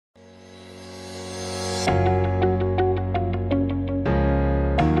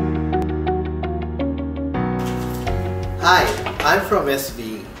Hi, I'm from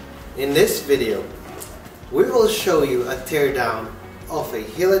SB. In this video, we will show you a teardown of a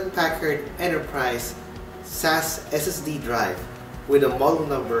Hewlett Packard Enterprise SAS SSD drive with a model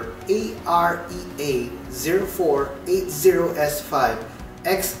number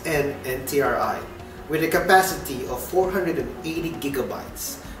AREA0480S5xnNTRI with a capacity of 480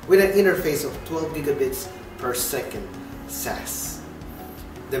 gigabytes with an interface of 12 gigabits per second SAS.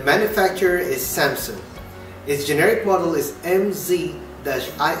 The manufacturer is Samsung. Its generic model is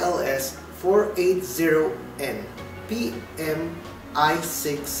MZ-ILS480N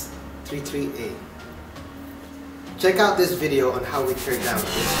PM1633a. Check out this video on how we tear down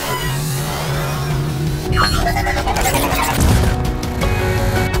this hardware.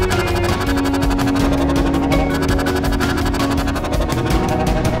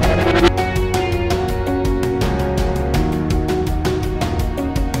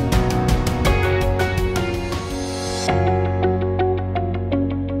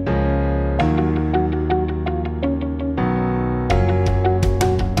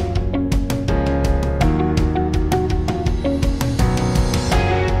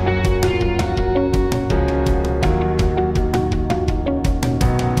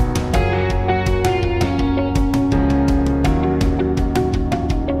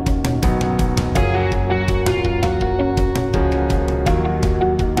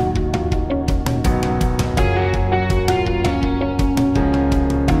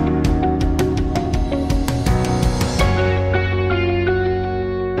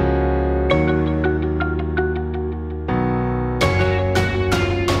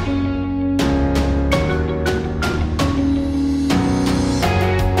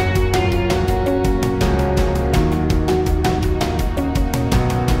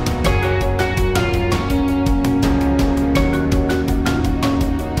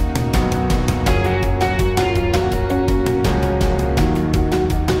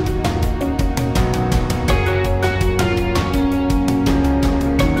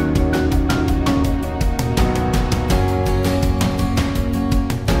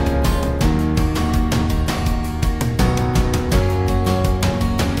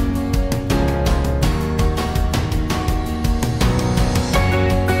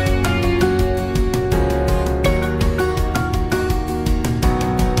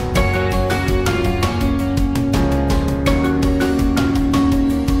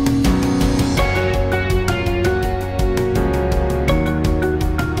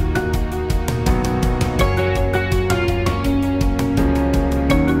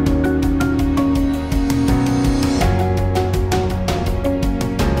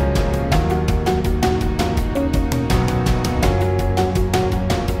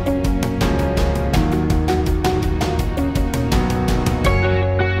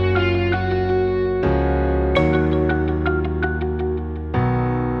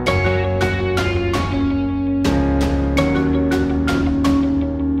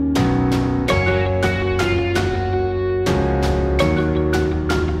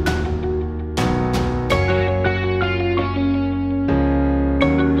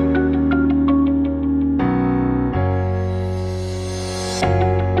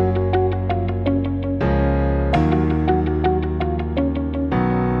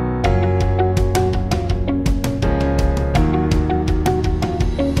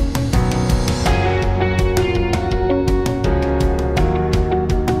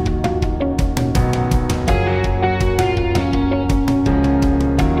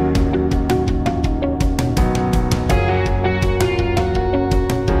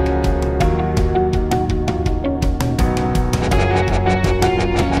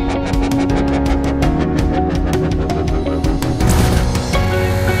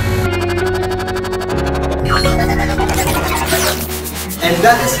 And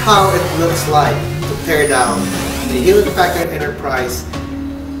that is how it looks like to tear down the Hewlett Packard Enterprise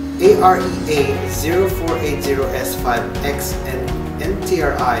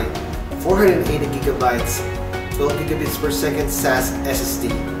AREA0480S5xnNTRI 480 gigabytes, 12 gigabits per second SAS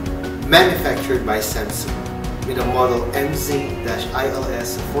SSD, manufactured by Samsung with a model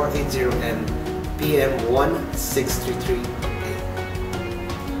MZ-ILS480N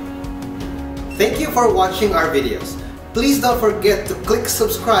PM1633a. Thank you for watching our videos. Please don't forget to click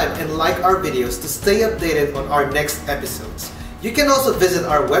subscribe and like our videos to stay updated on our next episodes. You can also visit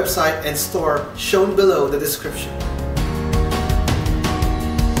our website and store shown below the description.